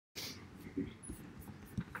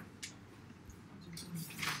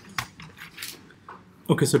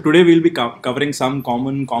Okay, so today we'll be covering some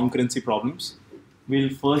common concurrency problems. We'll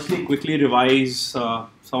firstly quickly revise some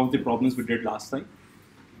of the problems we did last time.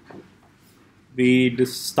 We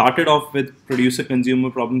just started off with producer-consumer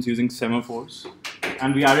problems using semaphores,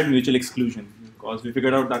 and we added mutual exclusion because we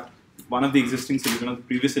figured out that one of the existing solutions, one of the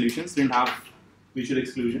previous solutions, didn't have mutual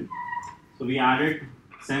exclusion. So we added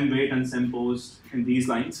sem wait and sem post in these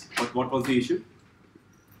lines. But what was the issue?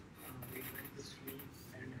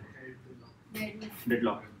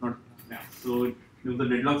 Deadlock. Not yeah. So it was a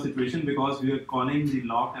deadlock situation because we were calling the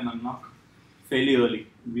lock and unlock fairly early.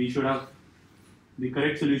 We should have the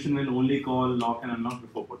correct solution will only call lock and unlock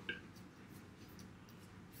before put.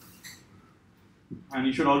 And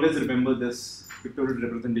you should always remember this pictorial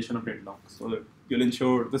representation of deadlock. So that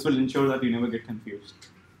this will ensure that you never get confused.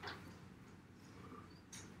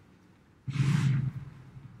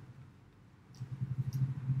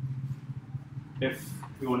 If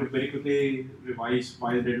we want to very quickly revise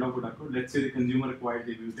why the deadlock would occur, let's say the consumer acquired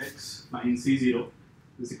the mutex line C0.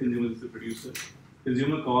 This is the consumer, this is the producer.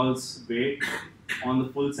 Consumer calls wait on the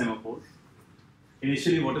full semaphore.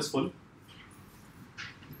 Initially, what is full?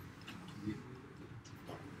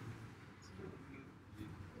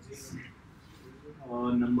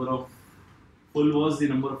 Number of full was the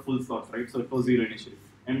number of full slots, right? So it was 0 initially.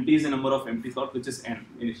 Empty is the number of empty slots, which is n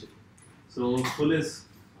initially. So full is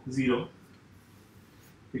 0.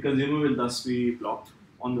 The consumer will thus be blocked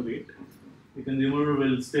on the wait. The consumer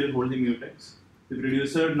will still hold the mutex. The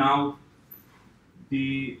producer now,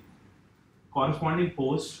 the corresponding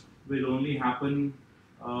post will only happen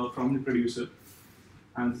from the producer.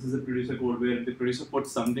 And this is the producer code where the producer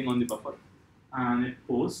puts something on the buffer and it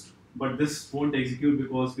posts. But this won't execute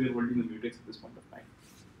because we are holding the mutex at this point of time.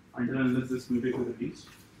 Until unless this mutex is released,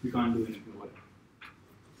 we can't do anything over it.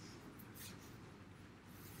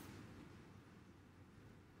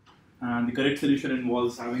 And the correct solution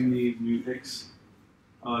involves having the mutex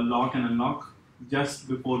lock and unlock just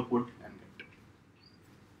before put and get.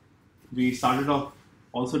 We started the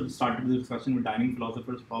discussion with dining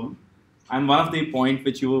philosopher's problem. And one of the points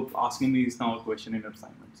which you were asking me is now a question in your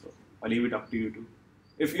assignment. So I'll leave it up to you to,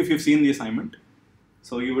 if you've seen the assignment.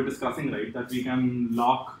 So you were discussing, right, that we can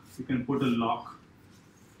put a lock,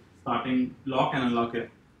 starting lock and unlock here.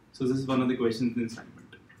 So this is one of the questions in the assignment,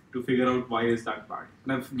 to figure out why is that bad.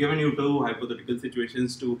 And I've given you 2 hypothetical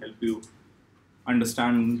situations to help you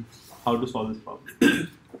understand how to solve this problem.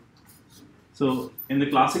 So in the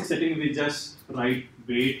classic setting, we just write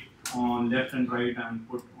wait on left and right and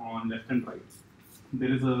put on left and right.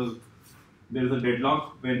 There is a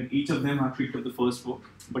deadlock when each of them have picked up the first fork,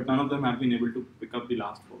 but none of them have been able to pick up the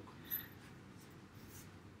last fork.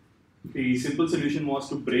 The simple solution was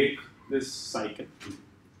to break this cycle,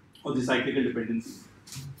 or the cyclical dependency.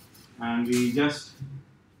 And we just,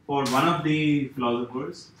 for one of the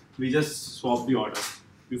philosophers, we just swap the order.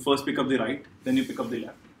 You first pick up the right, then you pick up the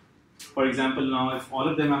left. For example, now if all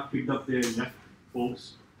of them have picked up their left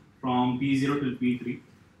forks from P0 till P3,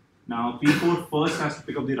 now P4 first has to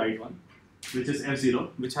pick up the right one, which is F0,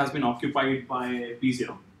 which has been occupied by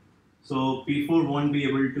P0. So P4 won't be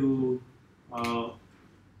able to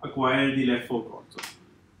acquire the left fork also.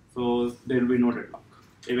 So there will be no deadlock.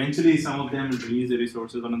 Eventually, some of them will release the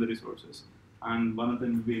resources, one of the resources, and one of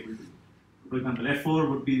them will be able to. For example, F4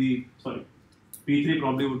 would be P3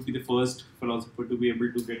 probably would be the first philosopher to be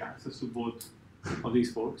able to get access to both of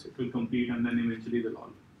these forks. It will complete, and then eventually they'll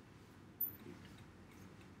all.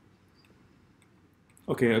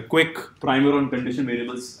 Okay, a quick primer on condition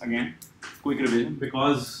variables again, quick revision,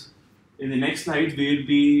 because in the next slides we will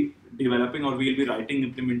be developing or we will be writing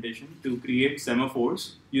implementation to create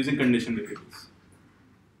semaphores using condition variables.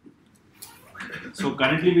 So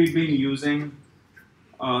currently we've been using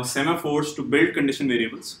semaphores to build condition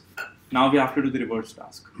variables. Now we have to do the reverse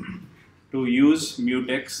task, to use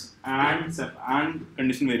mutex and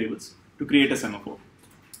condition variables to create a semaphore.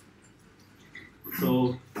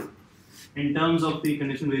 So in terms of the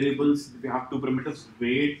condition variables, we have 2 parameters,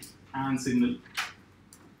 wait and signal.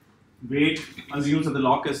 Wait assumes that the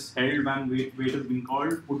lock is held when wait has been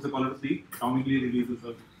called, puts the caller to sleep, atomically releases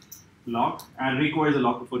the lock, and requires the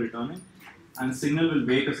lock before returning. And signal will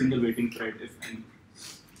wake a single waiting thread, if any.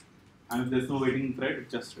 And if there's no waiting thread, it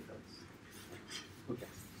just returns. Okay.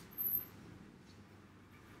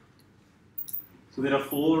 So there are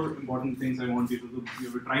 4 important things I want you to do. We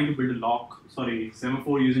were trying to build a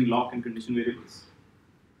semaphore using lock and condition variables.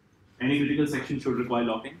 Any critical section should require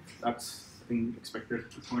locking. That's, I think, expected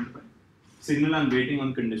at this point of time. Signal and waiting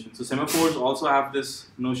on condition. So semaphores also have this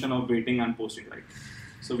notion of waiting and posting, right?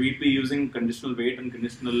 So we'd be using conditional wait and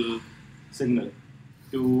conditional signal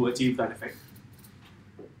to achieve that effect.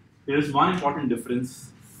 there is one important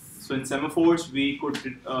difference. So in semaphores, we could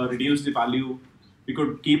reduce the value. We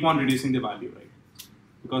could keep on reducing the value, right?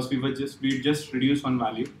 Because we just reduce one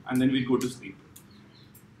value and then we go to sleep.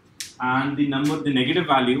 And the negative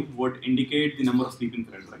value would indicate the number of sleeping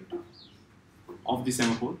thread, right, of the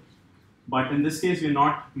semaphore. But in this case, we're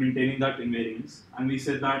not maintaining that invariance, and we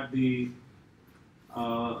said that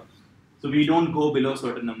so we don't go below a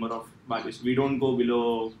certain number of values. We don't go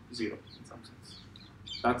below 0 in some sense.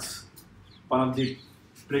 That's one of the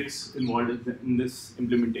tricks involved in this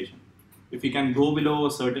implementation. If we can go below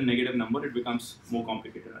a certain negative number, it becomes more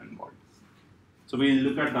complicated and involved. So we'll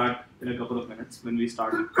look at that in a couple of minutes when we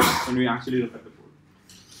actually look at the code.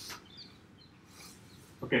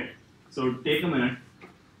 Okay, so take a minute.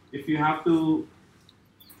 If you have to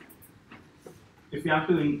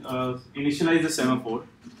initialize the semaphore,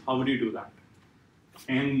 how would you do that?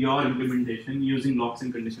 In your implementation using locks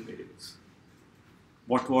and condition variables,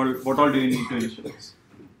 what all do you need to initialize?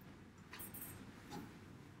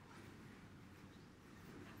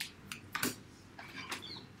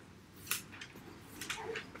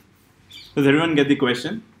 Does everyone get the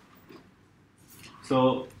question?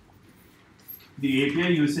 So the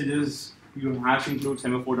API usage is you hash include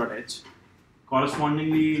semaphore.h.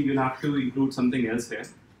 Correspondingly, you'll have to include something else here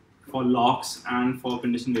for locks and for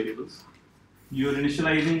condition variables. You're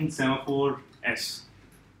initializing semaphore s,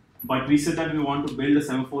 but we said that we want to build a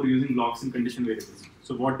semaphore using locks and condition variables.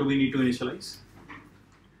 So what do we need to initialize?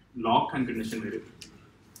 Lock and condition variable.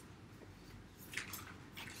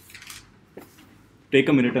 Take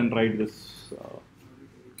a minute and write this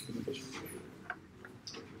implementation.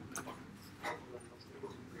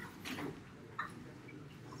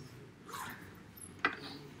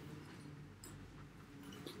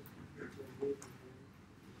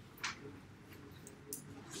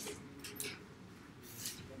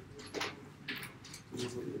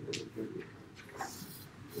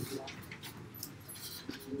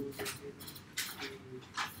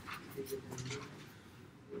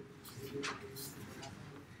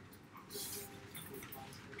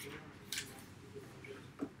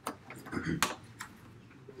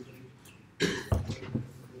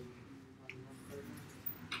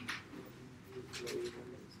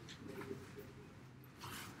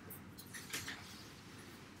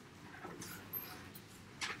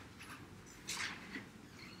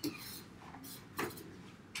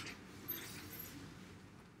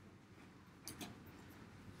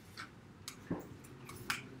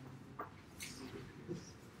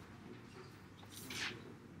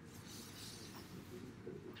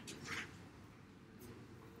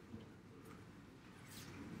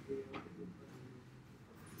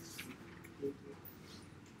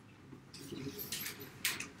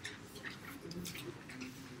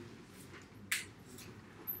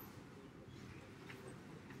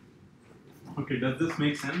 Okay, does this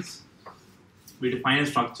make sense? We define a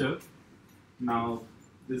structure. Now,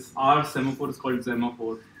 this R semaphore is called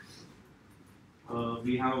semaphore.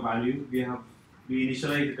 We have a value. We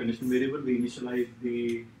initialize the condition variable. We initialize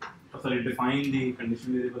define the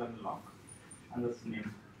condition variable and the lock, and that's the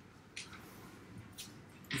name.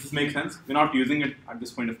 Does this make sense? We're not using it at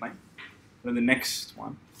this point of time. Then the next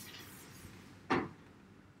one.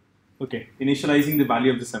 Okay, initializing the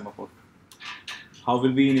value of the semaphore. How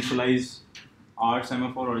will we initialize R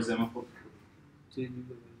semaphore or semaphore? Changing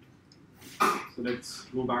the value. So let's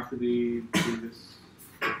go back to the previous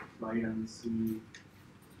slide and see.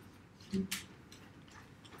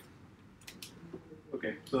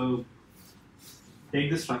 Okay, so take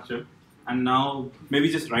this structure and now maybe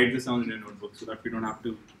just write this down in your notebook so that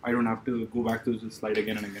I don't have to go back to this slide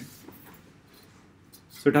again and again.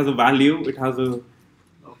 So it has a value, it has a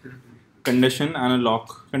condition and a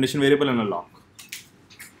lock, condition variable and a lock.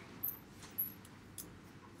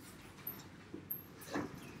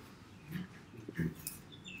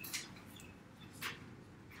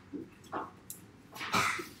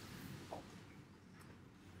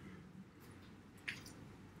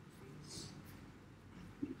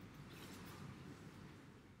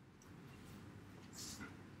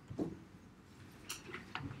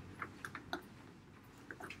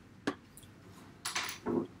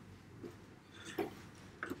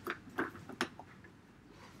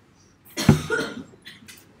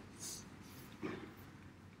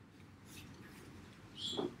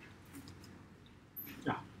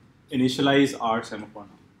 Initialize R semaphore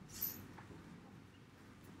now.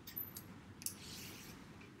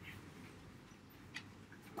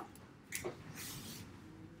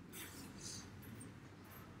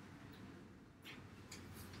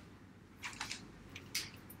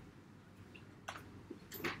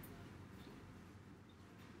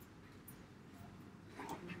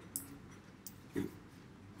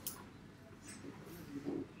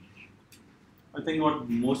 I think what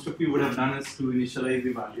most of you would have done is to initialize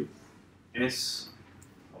the value. S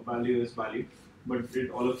value is value, but did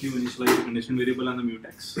all of you initialize the condition variable and the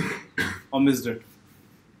mutex? Or missed it?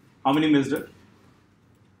 How many missed it?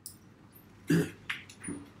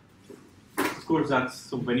 Of course, that's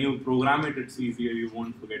so when you program it, it's easier. You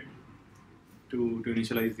won't forget to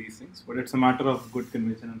initialize these things, but it's a matter of good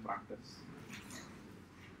convention and practice.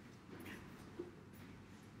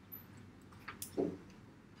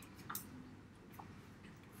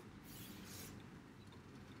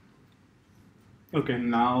 Okay,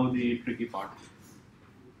 now the tricky part.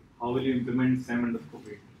 How will you implement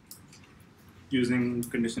sem_weight using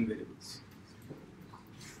condition variables?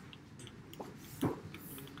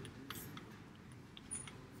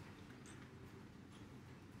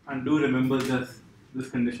 And do remember this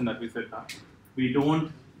condition that we set up. We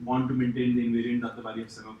don't want to maintain the invariant that the value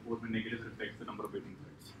of semaphore when negative reflects the number of waiting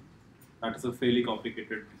threads. That is a fairly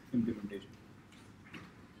complicated implementation.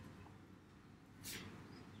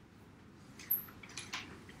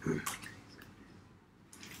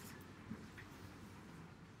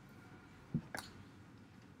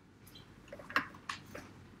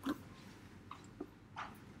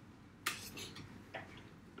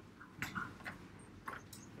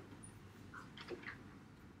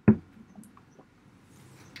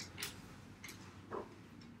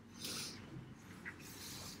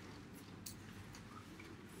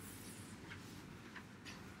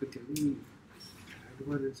 So can we add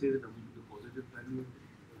one and say the positive value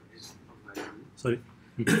is of value? Sorry.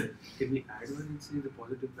 Can we add one and say the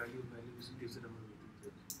positive value of values gives the number of waiting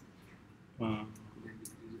threads? And then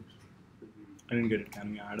decrease it. I didn't get it.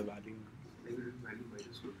 Can we add a value? Negative value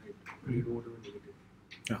minus 1, right? But you don't want to go negative.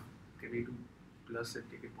 Yeah. Can we do plus and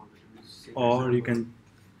take it positive? Same as Or the you number.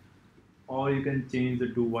 can change the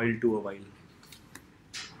do while to a while.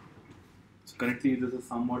 So currently this is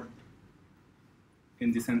somewhat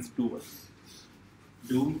in the sense two words.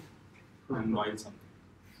 Do and while something.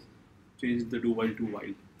 Change the do while to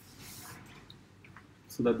while.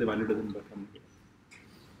 So that the value doesn't become negative.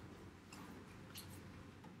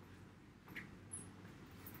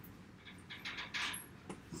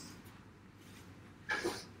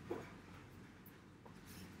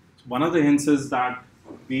 One of the hints is that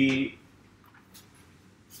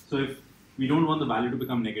so if we don't want the value to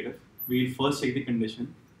become negative, we'll first check the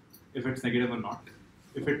condition, if it's negative or not.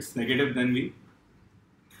 If it's negative, then we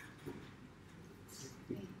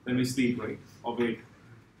sleep, right? Or wait.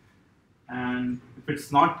 And if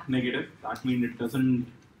it's not negative, that means it doesn't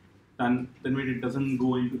it doesn't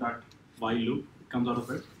go into that while loop, it comes out of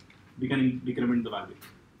it. We can decrement the value.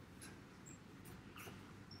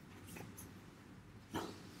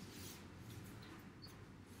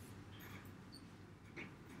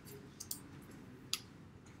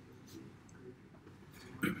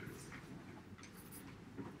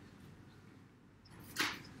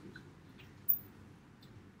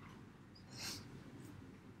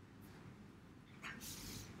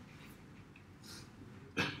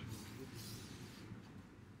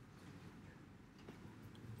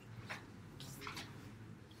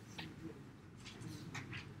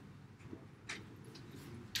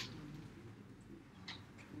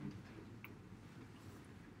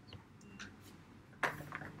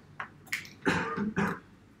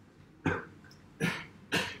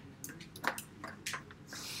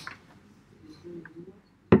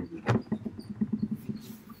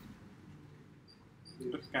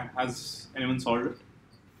 Has anyone solved it?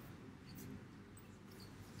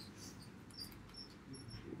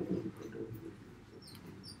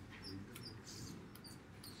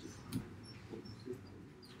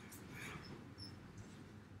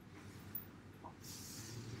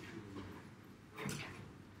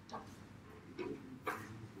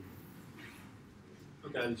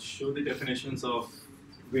 Okay, I'll show the definitions of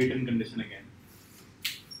weight and condition again,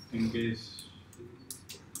 in case.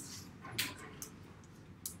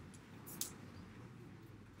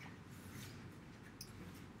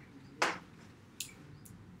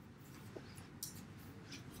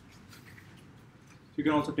 You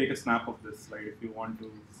can also take a snap of this slide if you want to.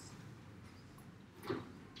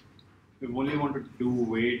 We only want to do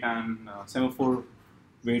weight and semaphore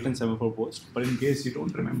post, but in case you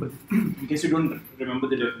don't remember, the definition,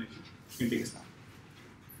 you can take a snap.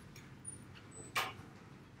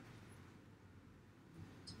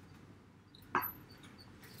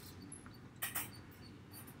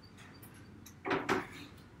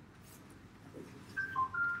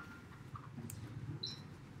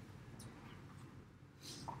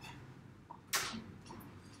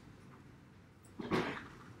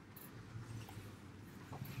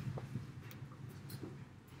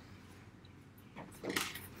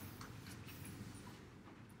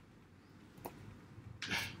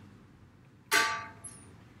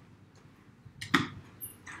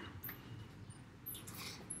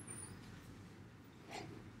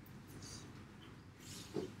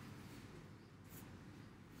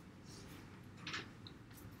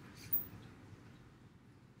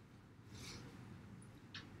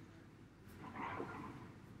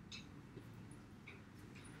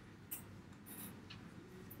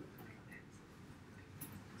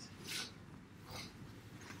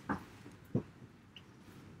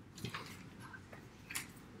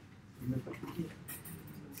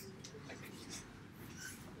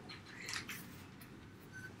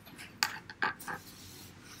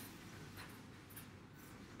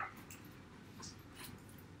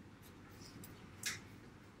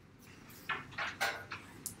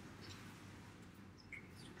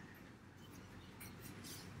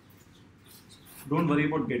 don't worry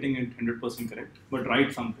about getting it 100% correct, but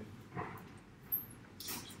write something.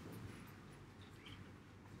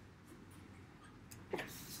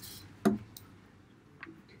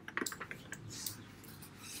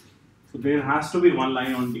 So there has to be one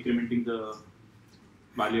line on decrementing the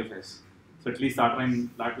value of s. So at least that line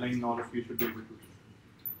all of you should be able to.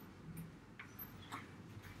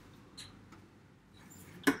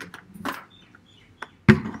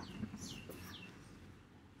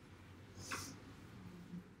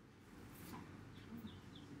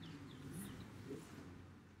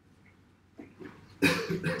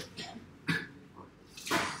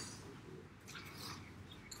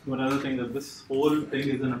 One other thing that this whole thing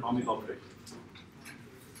is an atomic operation.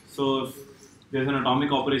 So if there's an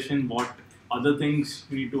atomic operation, what other things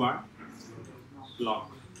you need to add?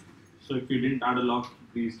 Log. So if you didn't add a log,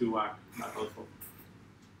 please do add that also.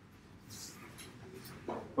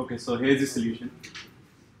 Okay, so here's the solution.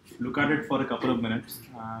 Look at it for a couple of minutes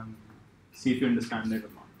and see if you understand it or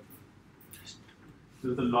not.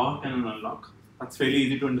 There's a lock and an unlock. That's fairly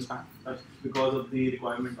easy to understand. That's because of the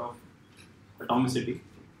requirement of atomicity.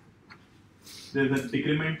 There's a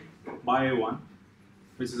decrement by 1,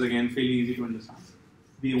 which is again fairly easy to understand.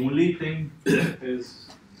 The only thing is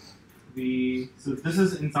so this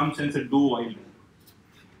is in some sense a do while loop.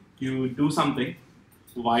 You do something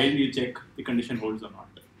while you check the condition holds or not.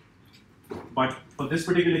 But for this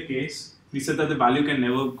particular case, we said that the value can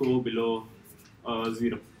never go below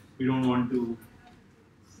 0. We don't want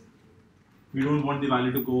the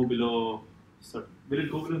value to go below certain. Will it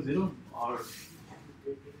go below 0 or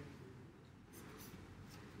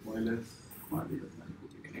wireless?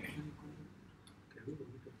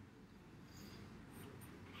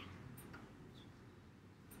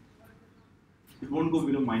 It won't go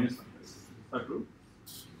below -1. Is that true?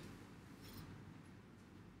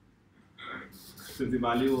 So if the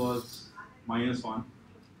value was -1,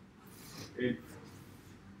 it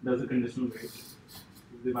does a conditional wait.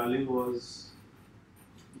 If the value was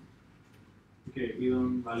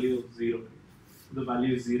even value of 0, the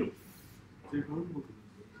value is 0. So it won't go below.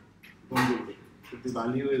 If the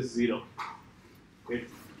value is 0, it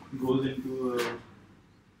goes into a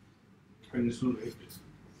conditional wait.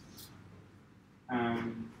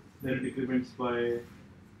 And then it decrements by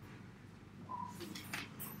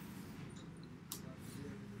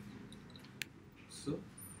so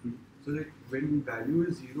that when value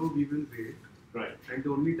is 0, we will wait. Right. And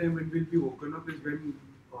the only time when we'll be woken up is when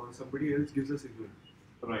somebody else gives a signal.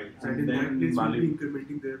 Right. And in that place we'll be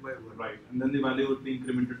incrementing there by 1. Right. And then the value would be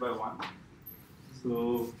incremented by 1. So,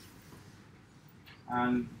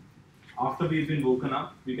 and after we've been woken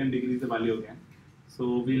up, we can decrease the value again.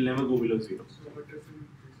 So we'll never go below 0.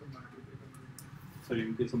 Sorry,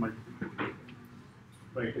 in case of multiple.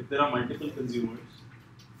 Right. If there are multiple consumers,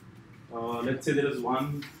 let's say there is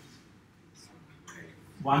one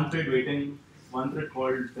thread waiting, one thread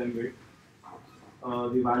called then wait.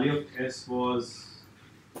 The value of s was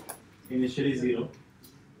initially 0,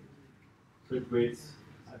 so it waits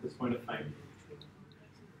at this point of time.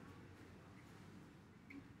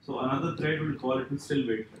 So another thread will call, it will still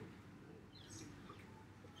wait.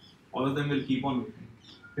 All of them will keep on waiting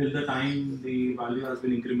till the time the value has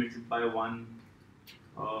been incremented by one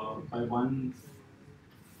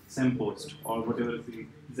sem post or whatever is the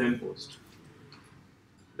Zen post.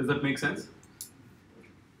 Does that make sense?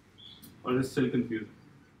 Or is it still confusing?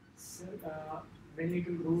 Sir, when it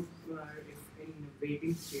will go in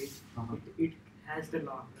waiting state, it has the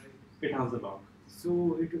lock, right? It has the lock. So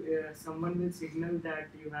someone will signal that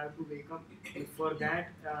you have to wake up. For that,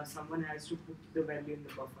 someone has to put the value in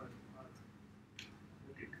the buffer.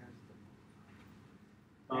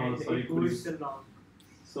 And Sorry, it puts the lock.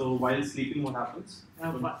 So while sleeping, what happens?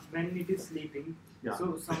 When it is sleeping, Yeah.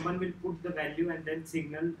 so someone will put the value and then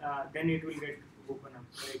signal, then it will get open up,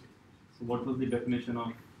 right? So what was the definition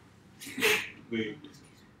of wait?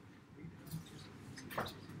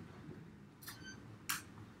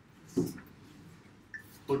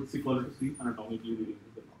 Puts equal to sleep and atomically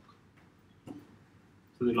releases the lock.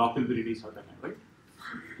 So the lock will be released at that time, right?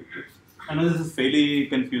 I know this is fairly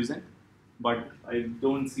confusing, but I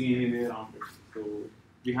don't see any way around it. So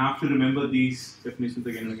we have to remember these definitions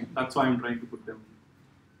again and again. That's why I'm trying to put them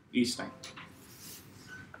each time.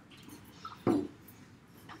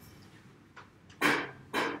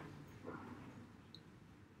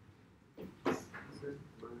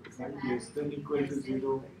 Less than equal to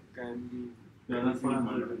 0 can be. Yeah, that's what I'm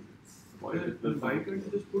wondering. Why can't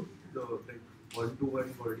you just put the one-to-one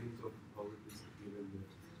wordings of how it is given there?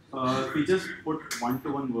 If we just put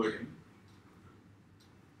one-to-one wording,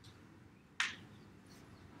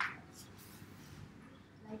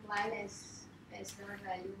 Like while s s dot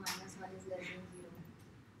value minus 1 is less than 0.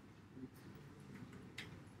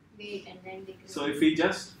 Wait and then decrease. So if we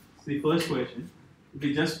just, the first question, if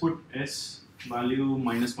we just put s value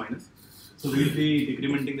minus minus, so we'll be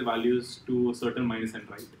decrementing the values to a certain minus n,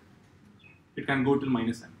 right? It can go till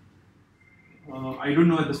minus n. I don't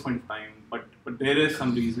know at this point in time, but there is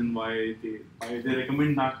some reason why they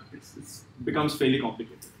recommend that. It's becomes fairly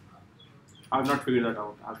complicated. I've not figured that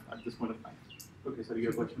out at this point of time. Okay, sorry,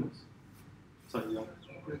 your question is? Sorry, yeah.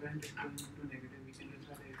 Prevent it going to negative, we can use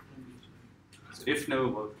that if from each one. So if never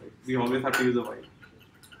works, right? We always have to use a while.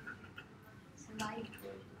 So why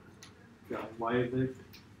equal? Yeah, why is it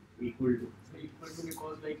equal to? So equal to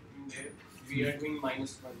because like in there we are doing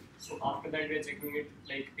minus 1. So after that we are checking it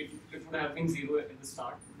like it would have been 0 at the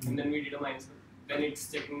start and then we did a minus 1. Then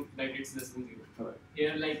it's checking that it's less than 0. Alright.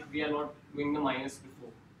 Here like we are not doing the minus before.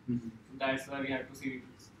 Mm-hmm. So that's why we have to see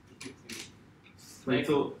if it's 0. Right, Like,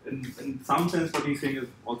 so in some sense what he's saying is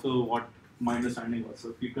also what my understanding was. So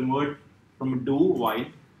if you convert from a do while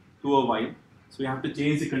to a while, so you have to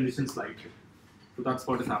change the condition slightly. So that's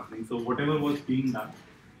what is happening. So whatever was being done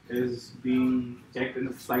is being checked in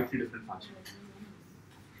a slightly different fashion.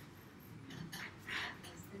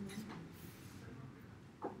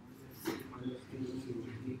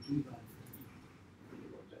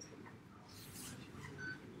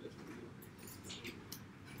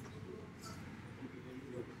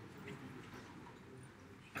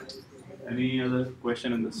 Any other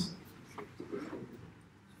question in this?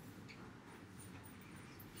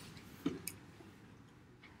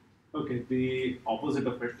 Okay, the opposite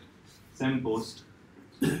of it, send post,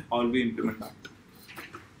 how we implement that?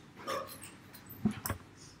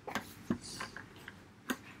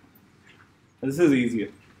 This is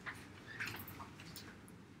easier.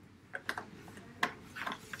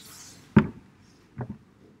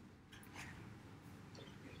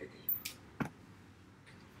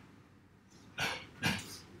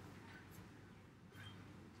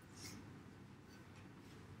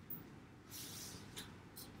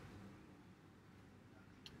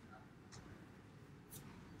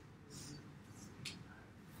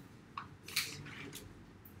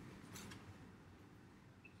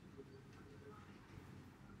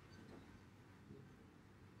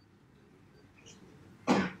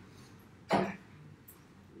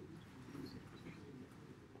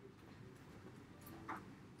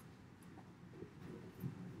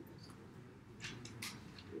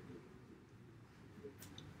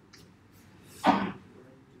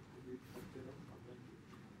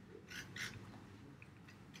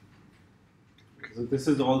 So this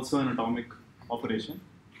is also an atomic operation.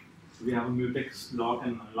 So we have a mutex lock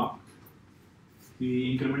and unlock.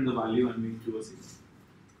 We increment the value and we do a sequence.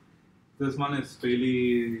 This one is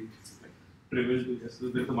fairly trivial to just, so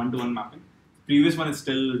there's a one-to-one mapping. Previous one is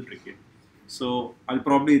still tricky. So I'll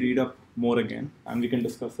probably read up more again and we can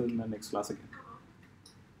discuss it in the next class again.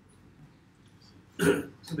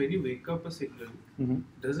 So when you wake up a signal, Mm-hmm.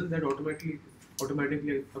 doesn't that automatically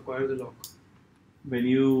acquire the lock? When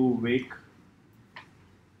you wake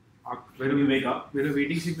up, When a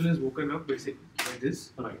waiting signal is woken up by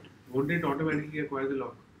this, right? won't it automatically acquire the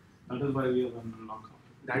lock? That is why we have an unlock.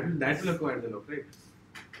 That will acquire the lock, right?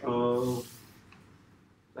 Uh,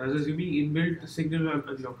 I was assuming inbuilt signal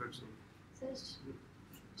unlocker. So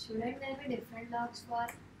shouldn't there be different locks for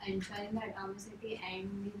ensuring the atomicity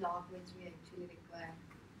and the lock which we actually require?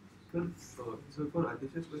 So for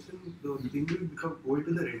Adish's question, the thing will go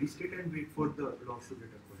into the ready state and wait for the lock to get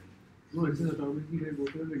acquired. No, it says atomically get both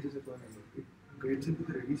of them, it just acquire a lock. It gets into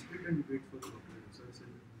the ready state and wait for the lock to get acquired. So I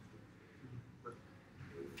said, but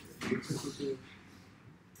it's supposed to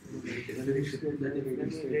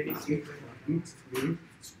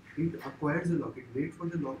it acquires the lock. It waits for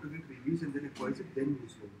the lock to get released and then acquires it, then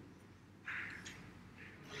moves forward.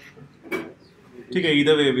 Okay,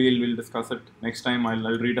 either way we'll discuss it next time.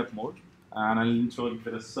 I'll read up more and I'll ensure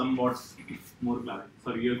there is somewhat more clarity.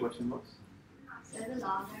 Sorry, your question was? So the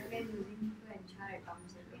lock that we are using to ensure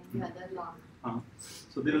atomicity and the other lock.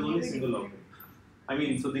 So there is only a single lock. I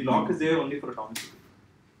mean, so the lock is there only for atomicity.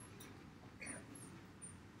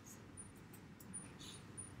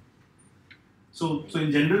 So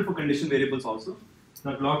in general for condition variables also,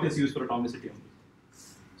 that lock is used for atomicity only.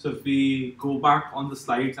 So if we go back on the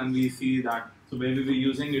slides and we see that, so where we were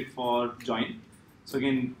using it for join, so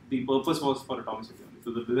again the purpose was for atomicity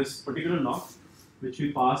only. So this particular lock which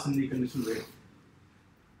we pass in the conditional way.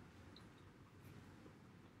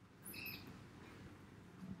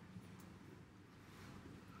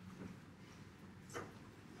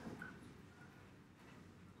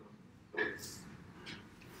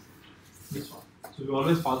 This one. So we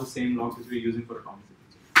always pass the same lock which we are using for atomicity.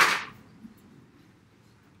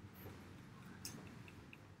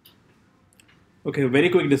 Okay, very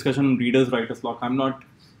quick discussion on readers writers lock. I'm not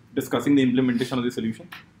discussing the implementation of the solution,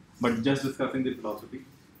 but just discussing the philosophy.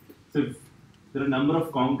 So if there are a number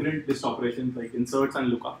of concurrent list operations like inserts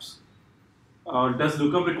and lookups. Does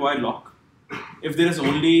lookup require lock? If there is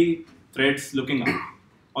only threads looking up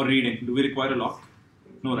or reading, do we require a lock?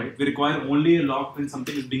 No, right? We require only a lock when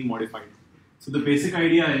something is being modified. So the basic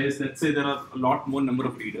idea is, let's say there are a lot more number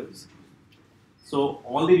of readers. So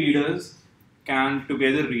all the readers can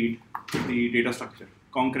together read the data structure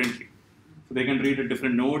concurrently. So they can read at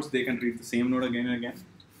different nodes, they can read the same node again and again.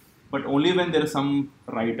 But only when there is some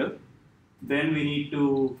writer, then we need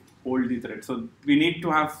to hold the thread. So we need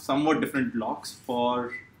to have somewhat different locks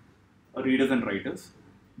for readers and writers.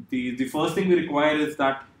 The first thing we require is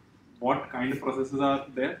that what kind of processes are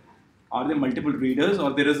there? Are there multiple readers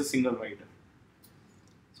or there is a single writer?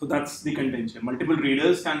 So that's the contention. Multiple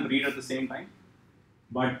readers can read at the same time,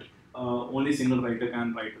 but only single writer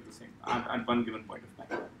can write at one given point of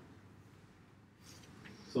time.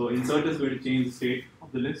 So insert is going to change the state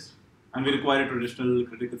of the list, and we require a traditional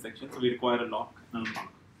critical section, so we require a lock and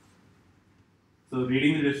unlock. So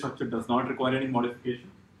reading the list structure does not require any modification,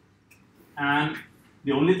 and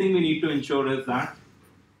the only thing we need to ensure is that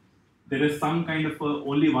there is some kind of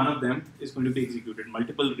only one of them is going to be executed,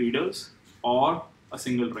 multiple readers or a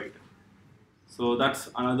single writer. So that's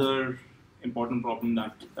another important problem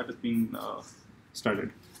that is being studied.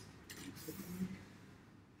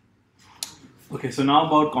 Okay, so now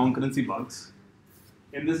about concurrency bugs.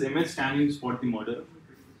 In this image, can you spot the murderer?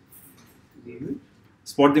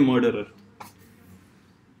 Spot the murderer.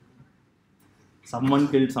 Someone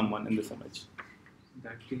killed someone in this image.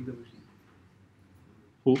 That killed the machine.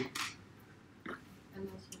 Who?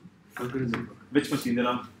 Concurrency bug. Which machine? There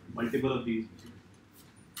are multiple of these.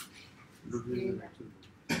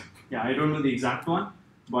 Yeah, I don't know the exact one,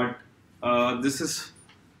 but this is.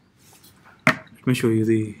 Let me show you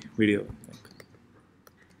the video.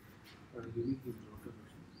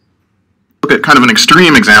 Look at kind of an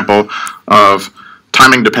extreme example of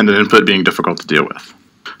timing-dependent input being difficult to deal with.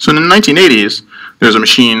 So in the 1980s, there's a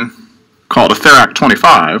machine called a Therac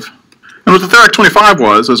 25, and what the Therac 25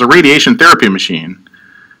 was a radiation therapy machine,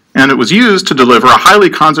 and it was used to deliver a highly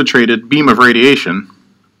concentrated beam of radiation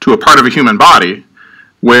to a part of a human body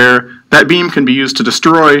where that beam can be used to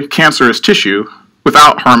destroy cancerous tissue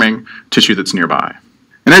without harming tissue that's nearby.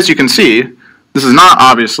 And as you can see, this is not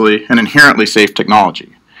obviously an inherently safe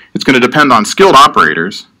technology. It's going to depend on skilled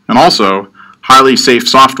operators and also highly safe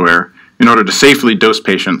software in order to safely dose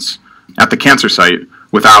patients at the cancer site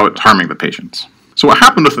without harming the patients. So what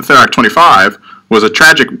happened with the Therac 25 was a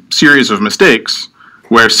tragic series of mistakes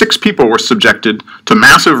where 6 people were subjected to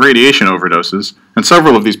massive radiation overdoses, and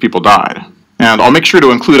several of these people died. And I'll make sure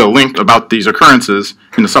to include a link about these occurrences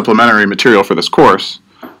in the supplementary material for this course.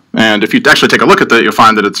 And if you actually take a look at it, you'll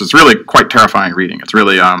find that it's really quite terrifying reading. It's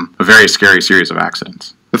really a very scary series of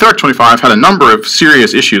accidents. The Therac 25 had a number of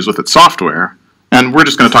serious issues with its software, and we're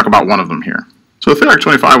just going to talk about one of them here. So the Therac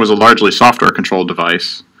 25 was a largely software-controlled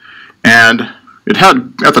device, and it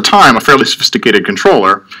had, at the time, a fairly sophisticated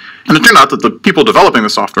controller, and it turned out that the people developing the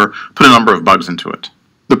software put a number of bugs into it.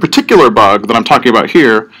 The particular bug that I'm talking about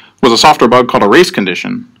here was a software bug called a race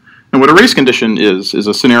condition. And what a race condition is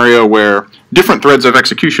a scenario where different threads of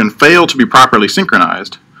execution fail to be properly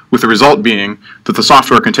synchronized, with the result being that the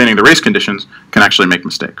software containing the race conditions can actually make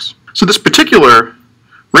mistakes. So this particular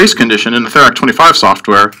race condition in the Therac 25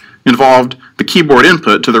 software involved the keyboard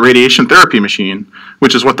input to the radiation therapy machine,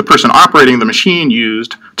 which is what the person operating the machine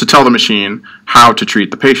used to tell the machine how to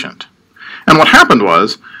treat the patient. And what happened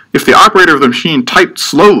was, if the operator of the machine typed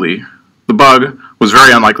slowly, the bug was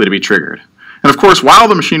very unlikely to be triggered. And of course, while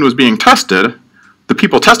the machine was being tested, the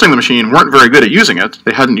people testing the machine weren't very good at using it.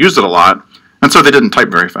 They hadn't used it a lot, and so they didn't type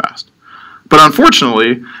very fast. But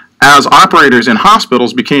unfortunately, as operators in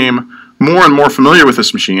hospitals became more and more familiar with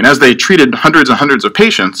this machine, as they treated hundreds and hundreds of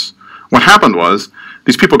patients, what happened was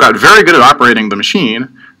these people got very good at operating the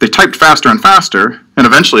machine, they typed faster and faster, and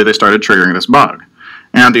eventually they started triggering this bug.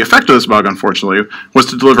 And the effect of this bug, unfortunately, was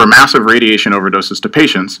to deliver massive radiation overdoses to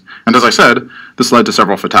patients, and as I said, this led to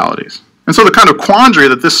several fatalities. And so the kind of quandary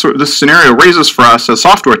that this scenario raises for us as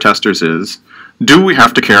software testers is, do we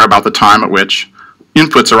have to care about the time at which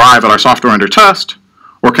inputs arrive at our software under test,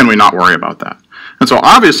 or can we not worry about that? And so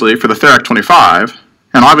obviously for the Therac 25,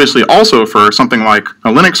 and obviously also for something like a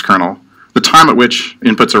Linux kernel, the time at which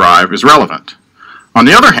inputs arrive is relevant. On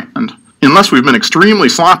the other hand, unless we've been extremely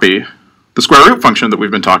sloppy, the square root function that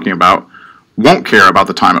we've been talking about won't care about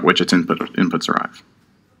the time at which its inputs arrive.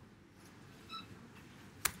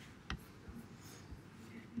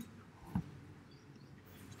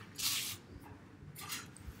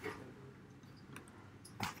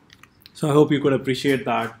 So I hope you could appreciate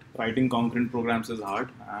that writing concurrent programs is hard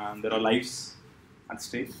and there are lives at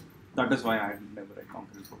stake. That is why I never write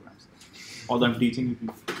concurrent programs. Although I'm teaching you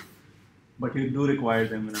people. But you do require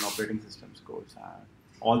them in an operating systems course. And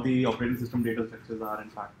all the operating system data structures are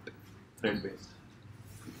in fact thread-based.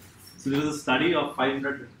 So there is a study of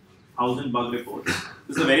 500,000 bug reports.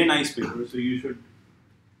 This is a very nice paper, so you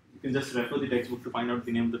can just refer the textbook to find out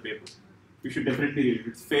the name of the paper. You should definitely read it.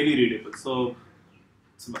 It's fairly readable. So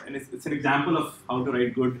it's an example of how to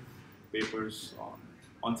write good papers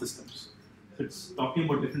on systems. So it's talking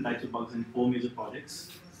about different types of bugs in 4 major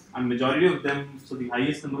projects. And majority of them, so the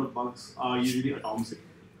highest number of bugs are usually atomicity.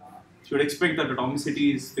 So you would expect that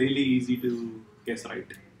atomicity is fairly easy to guess right.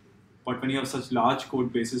 But when you have such large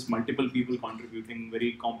code bases, multiple people contributing,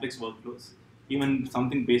 very complex workflows, even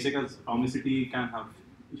something basic as atomicity can have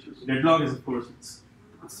issues. Deadlock is, of course, it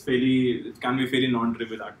can be fairly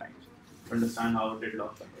non-trivial at times to understand how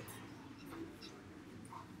deadlocks occur.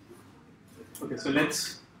 Okay, so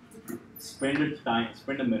let's spend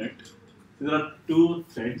a minute. So there are 2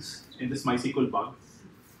 threads in this MySQL bug.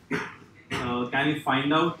 Can you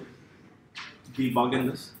find out the bug in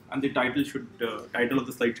this? And the title of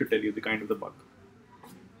the slide should tell you the kind of the bug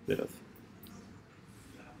there is.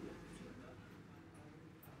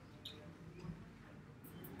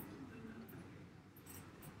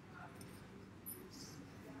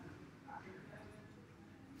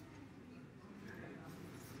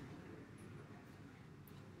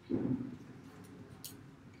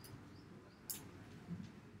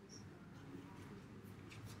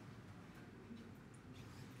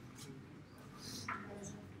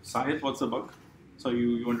 Sahith, what's the bug? So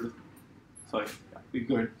you wanted to... Sorry, yeah,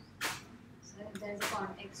 go ahead. So there's a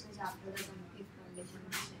context switch after the if condition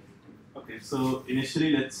is set. Okay, so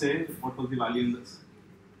initially, let's say, what was the value in this?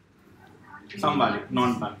 Some value,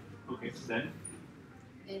 non-value. Okay, then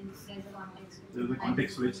Then there's a context switch. there's a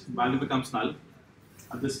context switch. Value becomes null.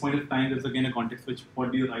 At this point of time, there's again a context switch.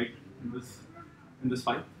 What do you write in this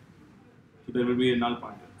file? So there will be a null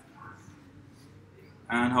pointer.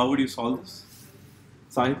 And how would you solve this?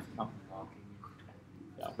 Sahith? No.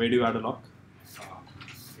 Yeah, where do you add a lock?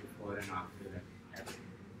 Before and after that.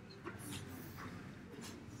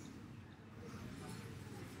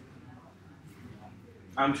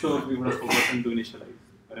 I'm sure we would have forgotten to initialize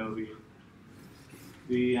whenever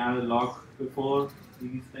we have a lock before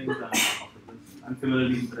these things and after this. And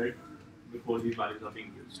similarly in thread before these values are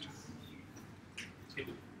being used.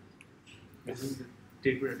 Isn't the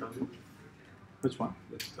statement atomic? Which one?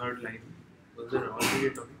 The third line. Was there already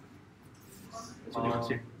atomic?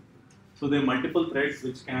 So there are multiple threads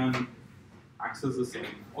which can access the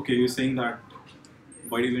same. Okay, you're saying that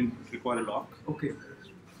why do you even require a lock? Okay.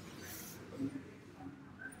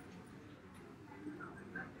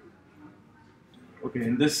 Okay,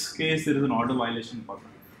 in this case there is an order violation bug.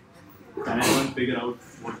 Can anyone figure out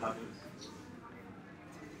what that is?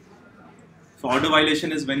 So order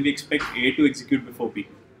violation is when we expect A to execute before B.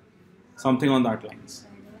 Something on that lines.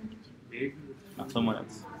 No, someone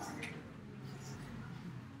else.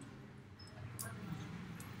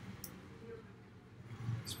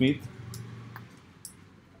 Smith.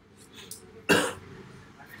 So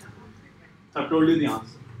I've told you the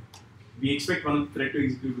answer. We expect one thread to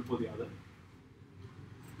execute before the other.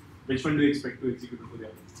 Which one do you expect to execute before the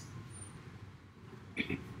other?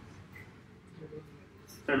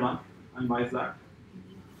 Thread 1. And why is that?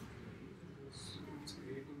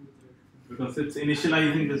 Because it's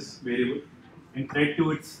initializing this variable. In thread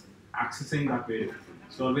 2, it's accessing that variable.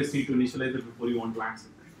 So always need to initialize it before you want to access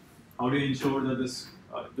it. How do you ensure that this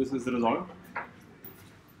is resolved?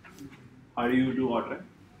 How do you do ordering?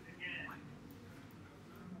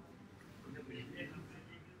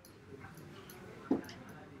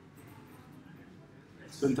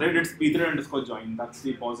 So in thread, it's pthread underscore join. That's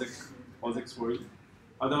the POSIX version.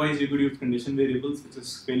 Otherwise, you could use condition variables, which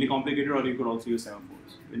is fairly complicated, or you could also use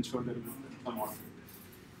semaphores. Ensure there is some order.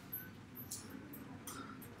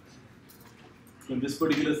 So in this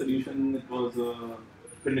particular solution, it was a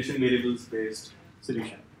condition variables based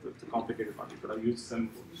solution. So it's a complicated part. You could have used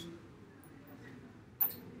semaphores.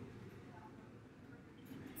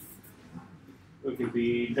 Okay,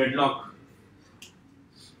 the deadlock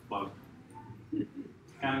bug.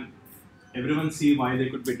 Can everyone see why there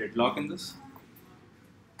could be deadlock in this?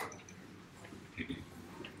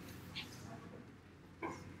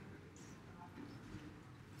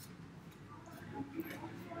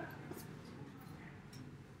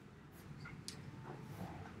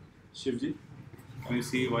 Shivji, can you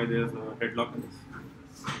see why there's a deadlock in this?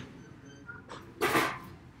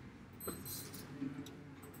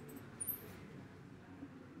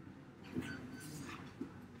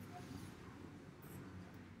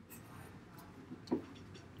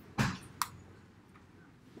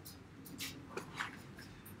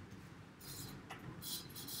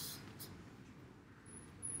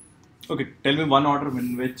 Okay, tell me one order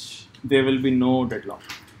in which there will be no deadlock.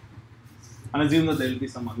 And assume that there will be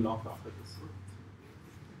some unlock after this.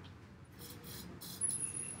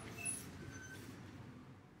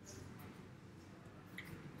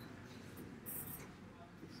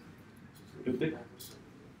 You think?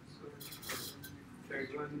 Thread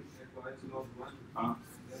 1 acquires log 1. Then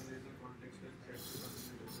there is a context where thread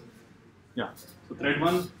 2 Yeah. So thread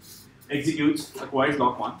 1 executes, acquires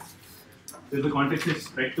lock 1. There is a context which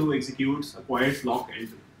thread 2 executes, acquires lock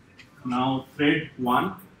L2. Now thread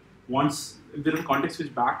 1 wants, if there is a context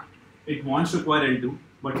switch back, it wants to acquire L2,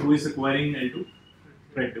 but who is acquiring L2?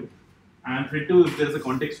 Thread 2. And thread 2, if there is a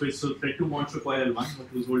context switch, so thread 2 wants to acquire L1, but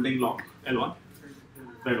who is holding lock L1?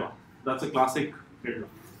 Thread 1. That's a classic thread lock.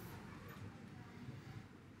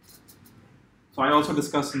 So I also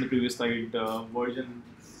discussed in the previous slide version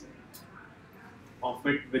of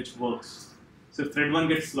it which works. So if thread 1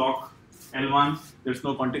 gets lock L1, there's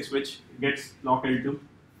no context switch, it gets lock L2.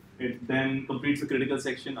 It then completes the critical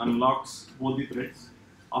section, unlocks both the threads.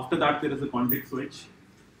 After that, there is a context switch.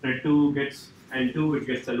 Thread 2 gets L2, it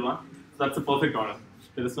gets L1. So that's a perfect order.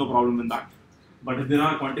 There is no problem in that. But if there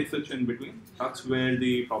are context switch in between, that's where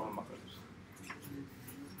the problem occurs.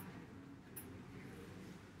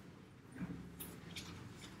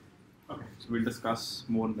 Okay, so we'll discuss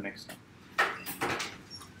more in the next time.